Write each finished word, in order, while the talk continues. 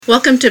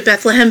Welcome to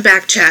Bethlehem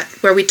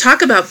Backchat, where we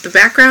talk about the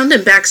background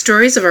and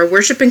backstories of our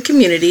worship and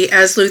community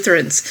as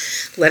Lutherans.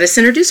 Let us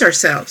introduce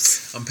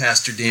ourselves. I'm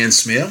Pastor Dan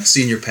Smale,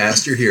 Senior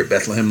Pastor here at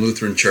Bethlehem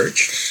Lutheran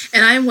Church.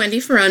 And I'm Wendy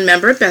Ferrone,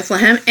 member of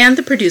Bethlehem and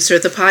the producer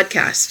of the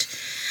podcast.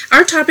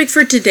 Our topic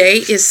for today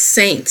is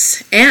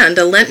saints and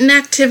a Lenten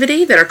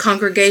activity that our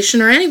congregation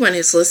or anyone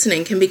who's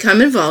listening can become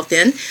involved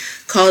in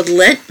called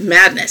Lent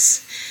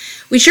Madness.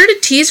 We shared a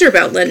teaser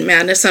about Lent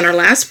Madness on our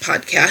last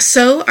podcast,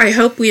 so I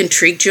hope we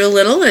intrigued you a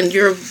little and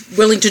you're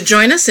willing to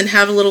join us and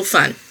have a little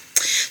fun.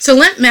 So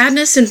Lent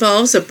Madness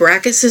involves a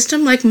bracket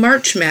system like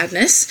March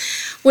Madness,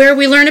 where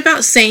we learn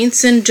about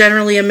saints and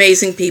generally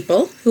amazing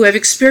people who have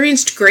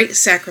experienced great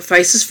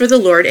sacrifices for the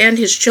Lord and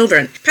His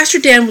children. Pastor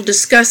Dan will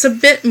discuss a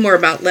bit more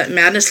about Lent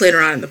Madness later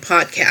on in the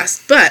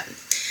podcast, but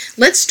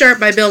let's start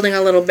by building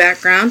a little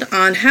background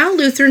on how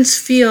Lutherans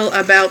feel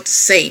about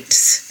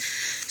saints.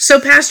 So,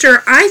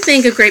 Pastor, I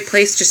think a great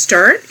place to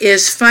start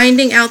is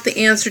finding out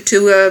the answer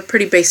to a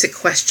pretty basic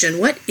question.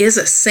 What is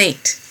a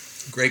saint?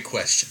 Great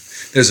question.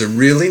 There's a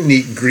really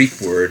neat Greek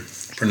word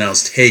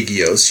pronounced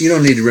hagios. You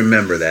don't need to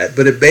remember that,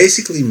 but it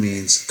basically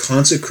means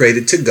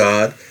consecrated to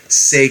God,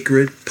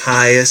 sacred,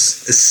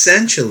 pious,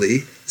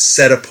 essentially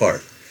set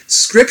apart.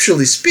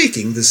 Scripturally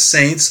speaking, the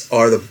saints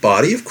are the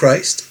body of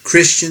Christ,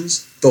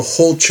 Christians, the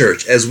whole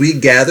church, as we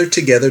gather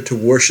together to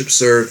worship,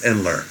 serve,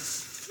 and learn.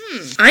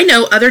 I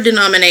know other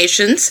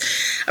denominations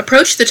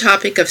approach the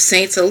topic of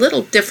saints a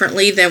little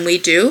differently than we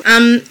do.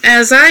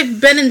 As I've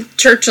been in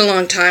church a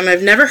long time,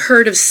 I've never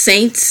heard of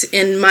saints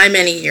in my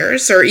many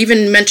years, or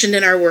even mentioned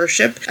in our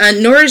worship,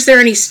 nor is there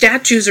any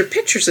statues or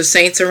pictures of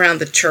saints around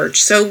the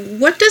church. So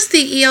what does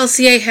the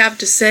ELCA have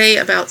to say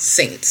about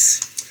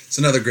saints? It's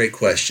another great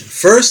question.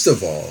 First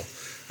of all,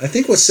 I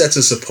think what sets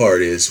us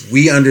apart is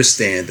we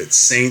understand that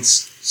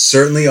saints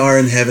certainly are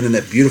in heaven in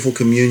that beautiful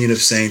communion of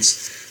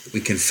saints that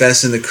we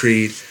confess in the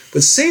creed.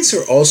 But saints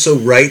are also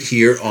right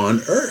here on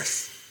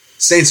earth.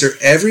 Saints are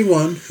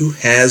everyone who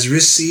has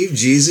received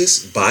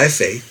Jesus by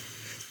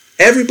faith.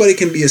 Everybody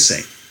can be a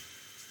saint.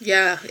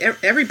 Yeah,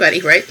 everybody,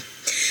 right?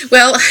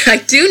 Well, I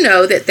do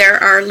know that there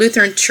are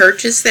Lutheran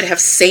churches that have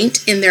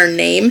saint in their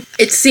name.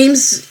 It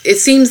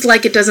seems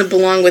like it doesn't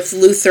belong with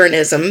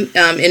Lutheranism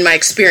in my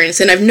experience.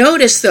 And I've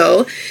noticed,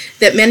 though,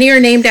 that many are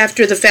named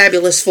after the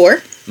Fabulous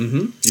Four.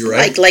 You're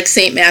right. Like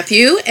St.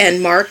 Matthew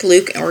and Mark,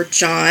 Luke, or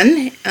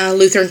John,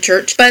 Lutheran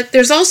Church. But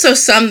there's also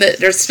some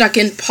that are snuck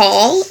in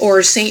Paul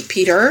or St.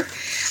 Peter,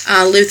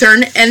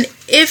 Lutheran. And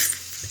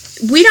if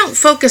we don't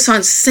focus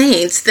on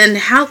saints, then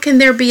how can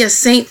there be a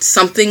Saint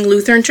something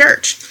Lutheran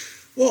Church?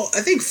 Well,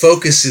 I think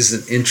focus is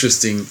an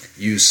interesting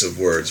use of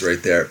words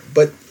right there.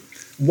 But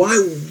why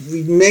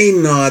we may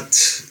not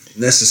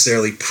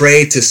necessarily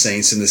pray to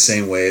saints in the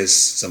same way as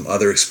some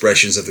other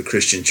expressions of the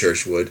Christian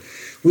church would,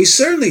 we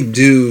certainly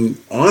do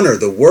honor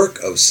the work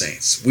of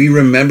saints. We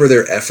remember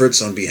their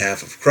efforts on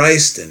behalf of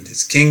Christ and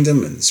His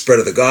kingdom and the spread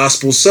of the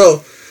gospel.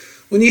 So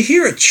when you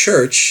hear a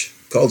church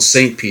called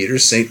St. Peter,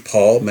 St.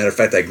 Paul, matter of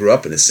fact, I grew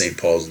up in a St.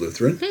 Paul's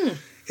Lutheran,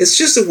 it's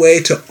just a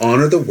way to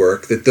honor the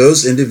work that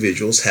those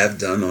individuals have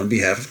done on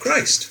behalf of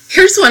Christ.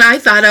 Here's one I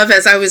thought of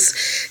as I was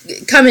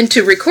coming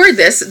to record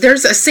this.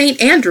 There's a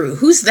St. Andrew.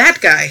 Who's that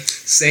guy?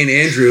 St.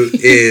 Andrew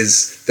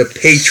is the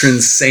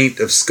patron saint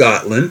of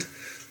Scotland.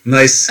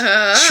 Nice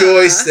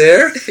choice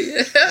there.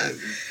 Yeah.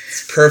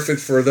 It's perfect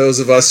for those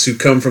of us who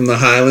come from the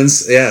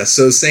Highlands. Yeah,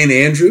 so St.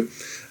 Andrew,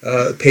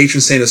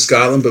 patron saint of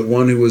Scotland, but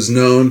one who was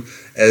known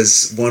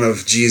as one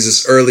of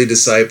Jesus' early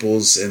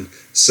disciples and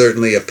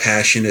certainly a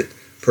passionate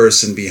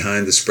person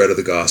behind the spread of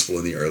the gospel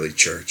in the early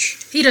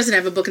church. He doesn't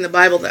have a book in the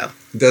Bible, though.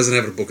 He doesn't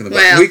have a book in the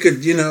Bible. Well, we could,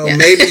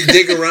 maybe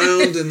dig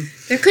around and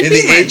there could in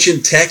be the one.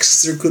 Ancient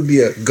texts, there could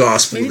be a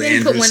gospel Maybe of they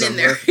Andrew put one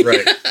somewhere. in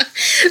there. Right.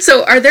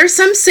 So are there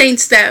some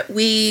saints that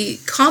we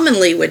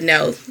commonly would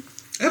know?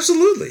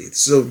 Absolutely.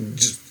 So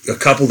just a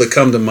couple that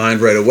come to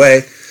mind right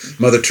away.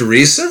 Mother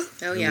Teresa,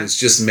 Oh, yeah. who was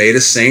just made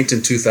a saint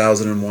in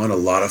 2001. A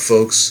lot of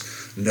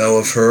folks know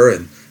of her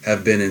and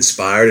have been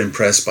inspired,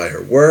 impressed by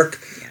her work.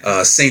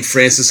 St.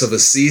 Francis of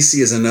Assisi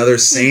is another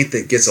saint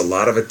that gets a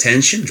lot of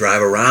attention.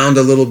 Drive around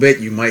a little bit,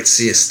 you might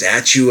see a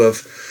statue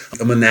of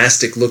a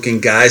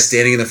monastic-looking guy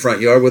standing in the front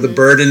yard with a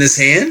bird in his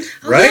hand,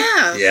 right?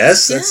 Yeah.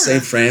 Yes, that's Yeah.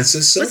 St.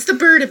 Francis. So, What's the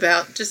bird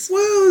about?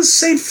 well,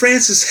 St.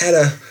 Francis had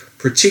a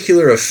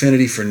particular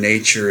affinity for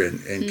nature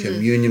and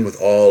communion with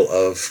all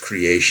of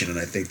creation, and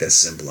I think that's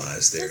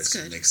symbolized there. That's So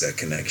it good. makes that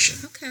connection.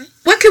 Okay.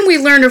 What can we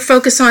learn or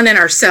focus on in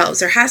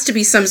ourselves? There has to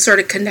be some sort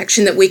of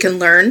connection that we can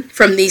learn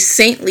from these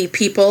saintly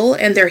people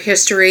and their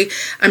history.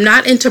 I'm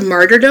not into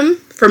martyrdom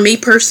for me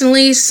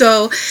personally,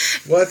 so...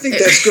 Well, I think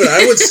that's good.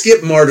 I would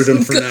skip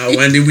martyrdom for now,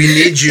 Wendy. We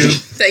need you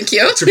Thank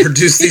you. to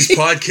produce these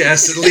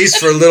podcasts at least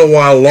for a little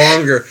while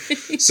longer.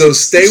 So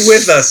stay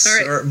with us.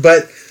 All right.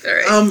 But, All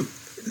right.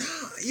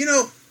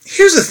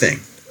 here's the thing.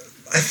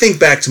 I think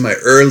back to my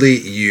early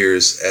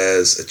years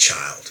as a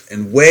child.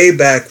 And way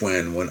back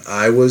when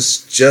I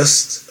was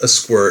just a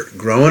squirt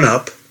growing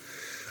up,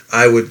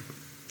 I would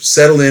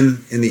settle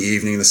in the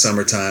evening, in the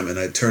summertime, and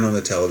I'd turn on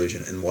the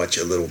television and watch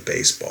a little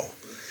baseball.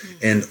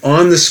 And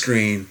on the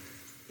screen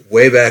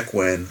way back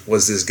when,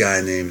 was this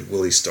guy named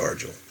Willie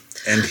Stargell.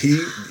 And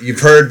you've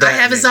heard that I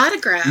have name. his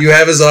autograph. You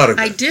have his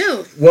autograph. I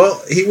do.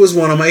 Well, he was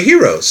one of my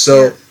heroes.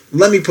 So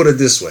let me put it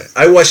this way.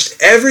 I watched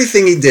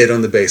everything he did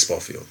on the baseball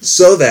field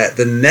so that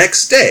the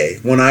next day,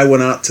 when I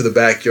went out to the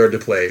backyard to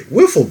play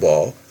wiffle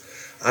ball,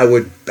 I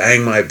would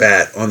bang my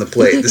bat on the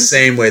plate the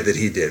same way that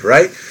he did,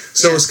 right?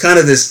 So it was kind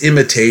of this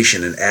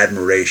imitation and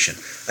admiration.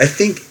 I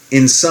think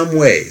in some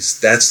ways,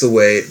 that's the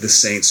way the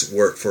saints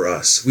work for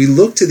us. We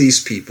look to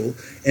these people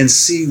and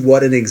see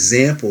what an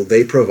example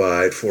they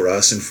provide for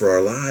us and for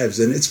our lives.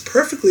 And it's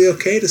perfectly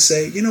okay to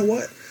say, you know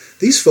what?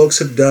 These folks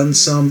have done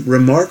some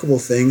remarkable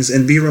things,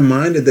 and be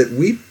reminded that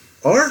we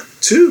are,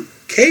 too,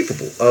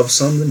 capable of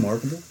some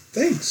remarkable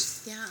things.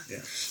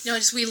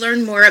 As we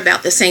learn more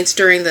about the saints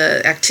during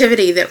the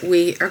activity that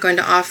we are going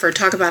to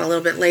talk about a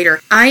little bit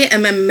later, I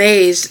am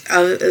amazed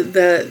of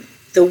the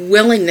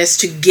willingness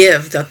to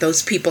give that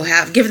those people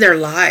give their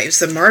lives,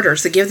 the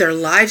martyrs, that give their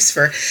lives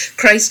for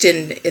Christ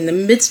in the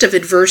midst of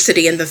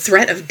adversity and the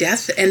threat of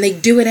death, and they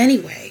do it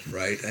anyway.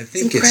 Right. I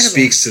think it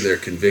speaks to their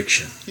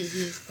conviction.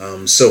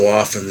 Mm-hmm. So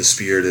often the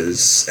Spirit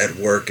is at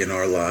work in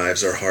our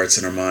lives, our hearts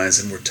and our minds,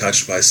 and we're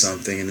touched by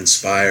something and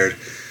inspired.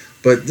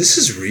 But this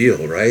is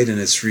real, right? And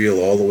it's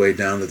real all the way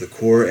down to the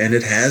core, and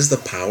it has the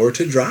power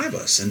to drive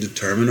us and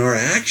determine our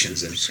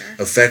actions and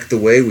affect the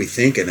way we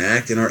think and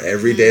act in our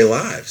everyday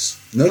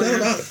lives. No doubt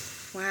about it.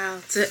 Wow,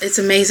 it's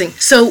amazing.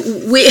 So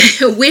we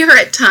are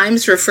at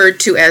times referred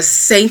to as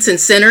saints and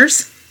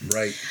sinners.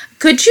 Right.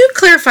 Could you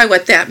clarify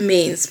what that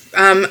means?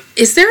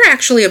 Is there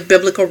actually a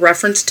biblical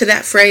reference to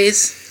that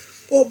phrase?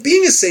 Well,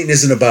 being a saint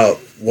isn't about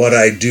what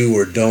I do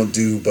or don't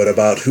do, but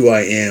about who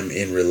I am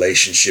in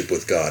relationship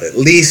with God, at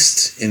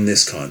least in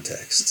this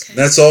context. Okay.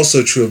 That's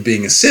also true of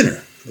being a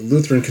sinner. The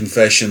Lutheran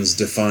confessions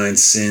define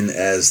sin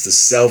as the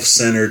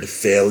self-centered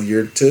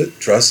failure to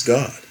trust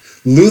God.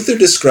 Luther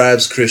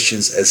describes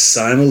Christians as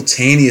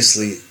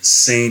simultaneously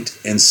saint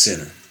and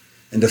sinner,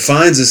 and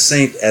defines a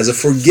saint as a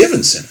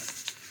forgiven sinner.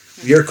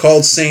 We are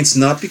called saints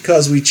not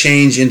because we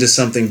change into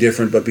something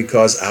different, but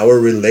because our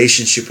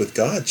relationship with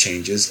God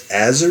changes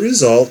as a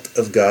result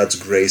of God's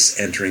grace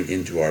entering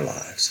into our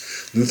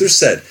lives. Luther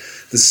said,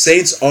 the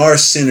saints are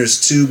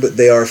sinners too, but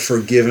they are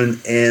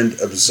forgiven and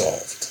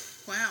absolved.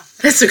 Wow,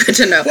 that's good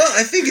to know. Well,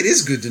 I think it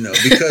is good to know,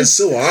 because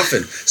so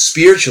often,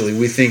 spiritually,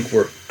 we think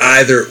we're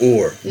either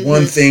or,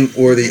 one thing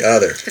or the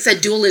other. It's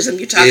that dualism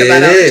you talk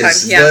about all the time.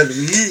 Yeah. But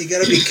you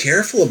got to be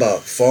careful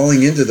about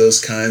falling into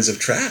those kinds of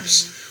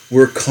traps.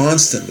 We're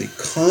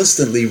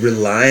constantly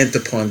reliant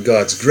upon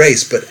God's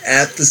grace, but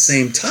at the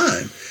same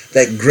time,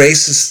 that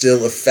grace is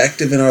still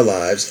effective in our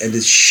lives and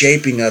is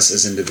shaping us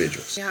as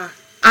individuals. Yeah.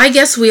 I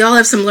guess we all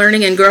have some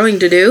learning and growing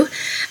to do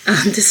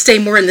to stay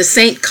more in the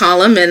saint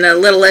column and a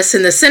little less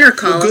in the sinner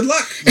column. Well, good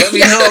luck. Let me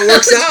know how it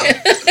works out.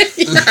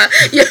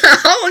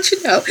 I'll let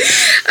you know.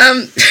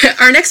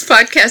 Our next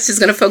podcast is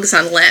going to focus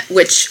on Lent,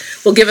 which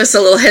will give us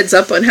a little heads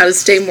up on how to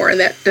stay more in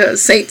that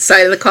saint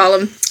side of the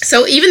column.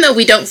 So even though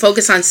we don't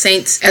focus on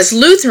saints as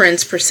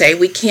Lutherans per se,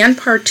 we can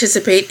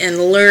participate in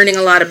learning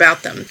a lot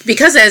about them.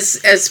 Because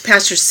as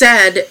Pastor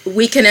said,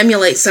 we can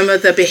emulate some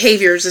of the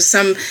behaviors of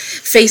some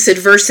face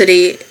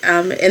adversity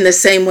in the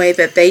same way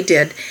that they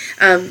did.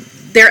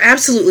 They're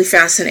absolutely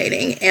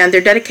fascinating, and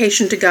their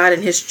dedication to God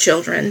and His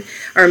children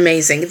are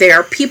amazing. They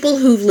are people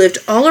who've lived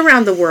all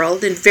around the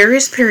world in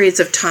various periods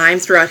of time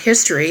throughout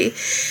history.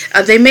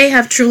 They may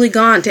have truly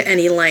gone to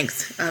any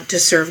length to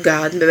serve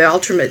God, the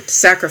ultimate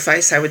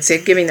sacrifice, I would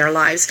say, giving their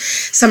lives.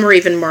 Some are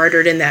even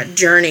martyred in that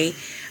journey.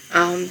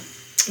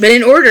 But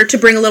in order to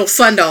bring a little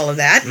fun to all of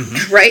that,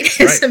 right,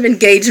 and some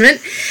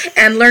engagement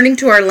and learning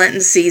to our Lenten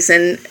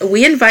season,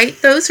 we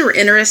invite those who are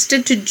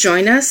interested to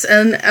join us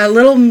in a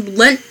little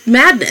Lent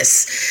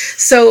Madness.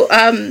 So,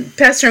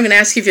 Pastor, I'm going to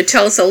ask you if you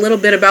tell us a little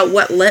bit about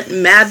what Lent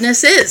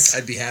Madness is.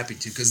 I'd be happy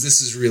to, because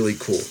this is really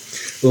cool.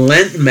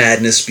 Lent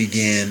Madness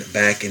began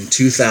back in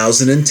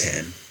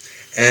 2010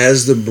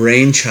 as the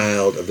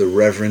brainchild of the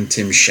Reverend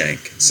Tim Schenck,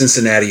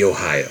 Cincinnati,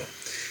 Ohio.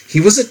 He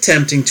was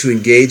attempting to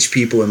engage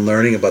people in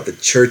learning about the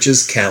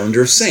Church's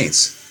calendar of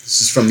saints.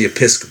 This is from the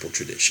Episcopal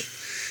tradition.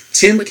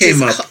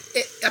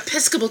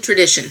 Episcopal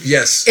tradition.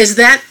 Yes. Is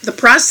that the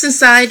Protestant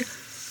side?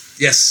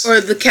 Yes. Or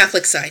the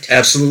Catholic side?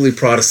 Absolutely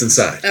Protestant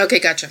side. Okay,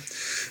 gotcha.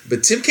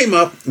 But Tim came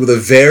up with a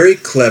very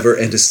clever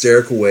and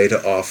hysterical way to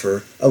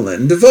offer a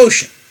Lenten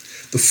devotion.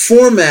 The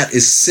format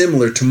is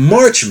similar to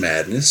March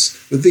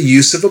Madness with the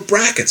use of a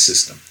bracket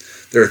system.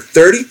 There are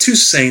 32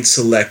 saints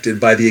selected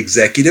by the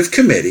executive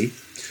committee,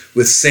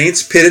 with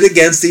saints pitted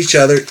against each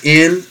other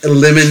in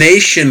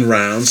elimination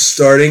rounds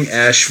starting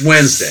Ash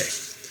Wednesday.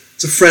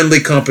 It's a friendly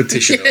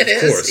competition, of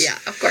course. Yeah,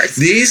 of course.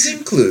 These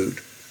include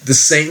the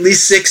Saintly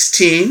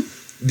 16,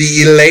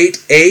 the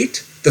Elate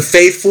 8, the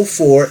Faithful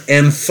 4,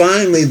 and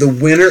finally the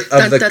winner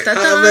of the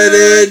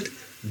coveted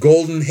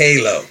Golden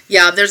Halo.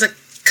 Yeah, there's a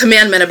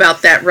commandment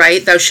about that,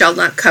 right? Thou shalt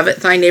not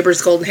covet thy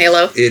neighbor's golden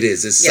halo. It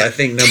is. It's, I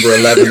think, number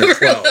 11 or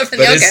 12. But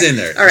it's in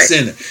there. It's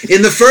in there.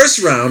 In the first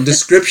round,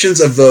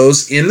 descriptions of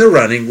those in the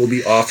running will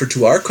be offered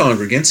to our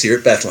congregants here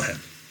at Bethlehem.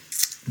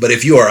 But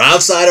if you are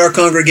outside our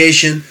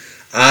congregation,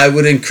 I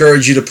would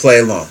encourage you to play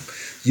along.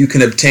 You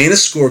can obtain a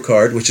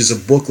scorecard, which is a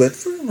booklet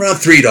for around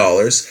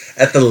 $3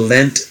 at the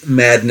Lent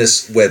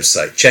Madness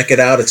website. Check it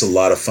out. It's a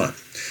lot of fun.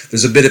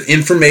 There's a bit of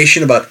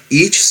information about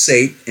each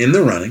saint in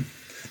the running.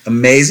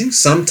 Amazing,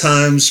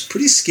 sometimes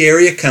pretty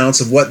scary accounts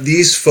of what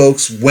these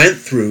folks went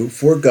through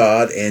for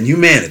God and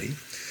humanity.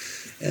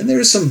 And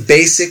there is some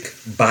basic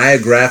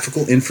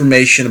biographical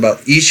information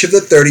about each of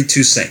the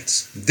 32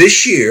 saints.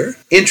 This year,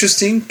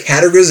 interesting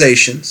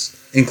categorizations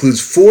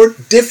includes 4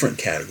 different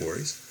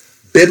categories.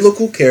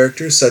 Biblical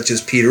characters such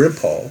as Peter and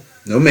Paul,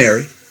 no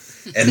Mary,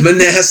 and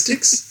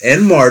monastics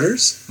and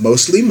martyrs,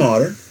 mostly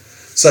modern,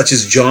 such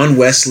as John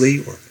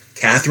Wesley or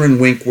Catherine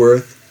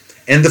Winkworth,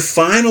 and the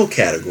final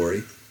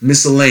category,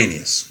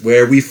 miscellaneous,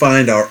 where we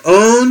find our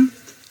own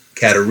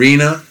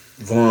Katharina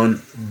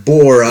von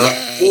Bora,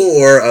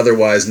 or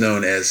otherwise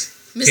known as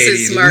Mrs.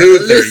 Katie Martin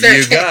Luther.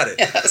 You got it.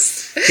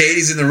 Yes.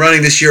 Katie's in the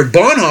running this year.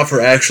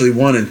 Bonhoeffer actually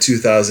won in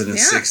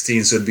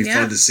 2016, so it'd be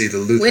fun to see the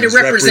Lutherans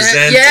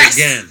represent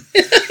again.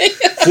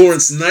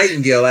 Florence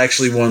Nightingale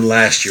actually won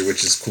last year,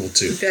 which is cool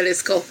too. That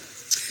is cool.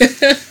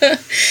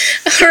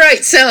 All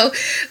right, so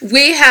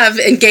we have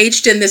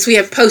engaged in this. We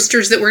have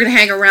posters that we're going to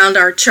hang around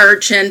our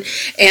church, and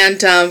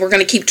we're going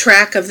to keep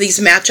track of these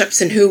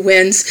matchups and who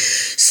wins.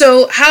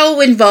 So how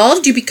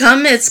involved you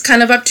become, it's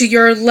kind of up to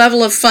your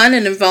level of fun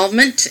and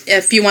involvement.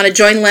 If you want to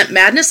join Lent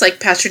Madness,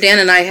 like Pastor Dan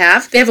and I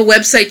have, they have a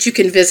website you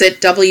can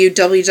visit,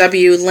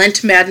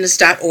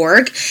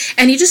 www.lentmadness.org,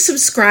 and you just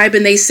subscribe,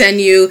 and they send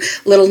you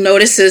little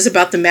notices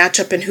about the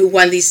matchup and who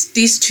won.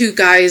 These 2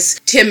 guys,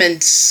 Tim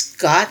and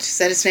Scott, is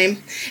that his name?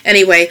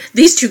 Anyway,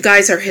 these 2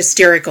 guys are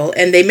hysterical,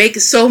 and they make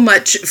so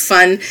much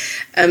fun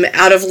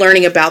out of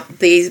learning about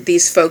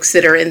these folks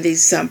that are in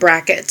these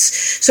brackets.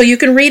 So you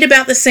can read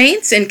about the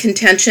saints in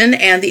contention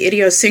and the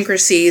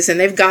idiosyncrasies, and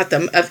they've got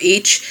them, of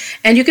each,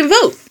 and you can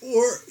vote.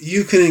 Or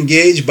you can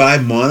engage by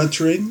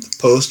monitoring the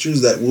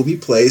posters that will be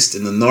placed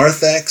in the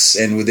narthex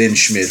and within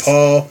Schmidt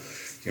Hall.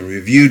 You can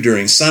review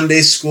during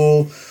Sunday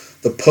school.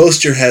 The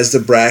poster has the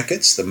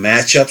brackets. The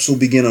matchups will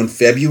begin on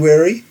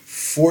February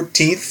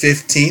 14th,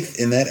 15th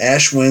in that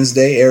Ash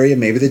Wednesday area,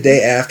 maybe the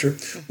day after,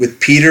 with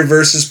Peter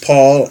versus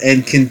Paul,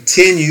 and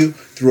continue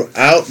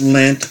throughout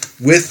Lent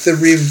with the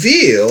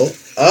reveal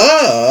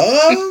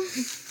of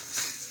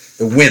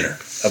the winner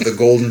of the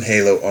Golden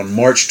Halo on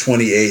March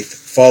 28th,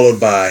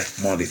 followed by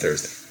Maundy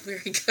Thursday.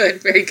 Very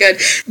good, very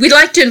good. We'd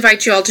like to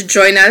invite you all to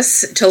join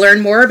us to learn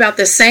more about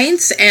the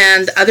saints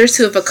and others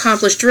who have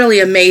accomplished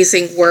really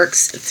amazing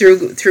works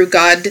through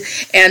God.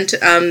 And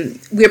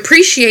we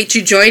appreciate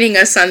you joining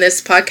us on this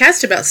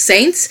podcast about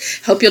saints.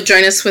 Hope you'll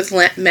join us with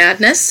Lent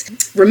Madness.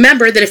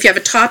 Remember that if you have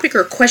a topic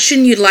or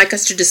question you'd like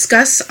us to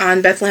discuss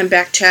on Bethlehem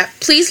Backchat,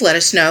 please let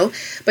us know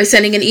by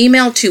sending an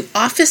email to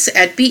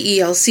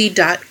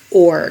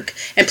office@belc.org.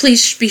 And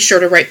please be sure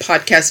to write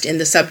podcast in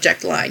the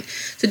subject line.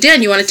 So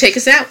Dan, you want to take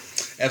us out?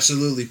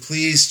 Absolutely.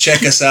 Please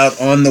check us out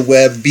on the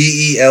web,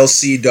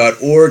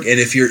 belc.org. And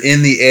if you're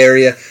in the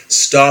area,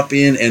 stop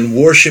in and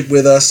worship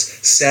with us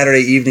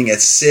Saturday evening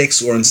at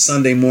 6 or on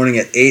Sunday morning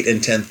at 8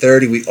 and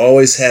 10:30. We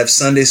always have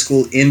Sunday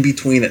school in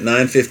between at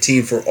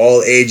 9:15 for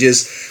all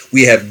ages.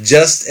 We have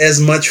just as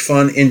much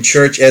fun in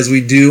church as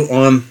we do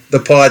on the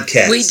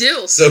podcast. We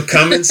do. So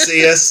come and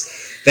see us.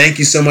 Thank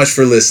you so much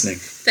for listening.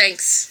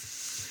 Thanks.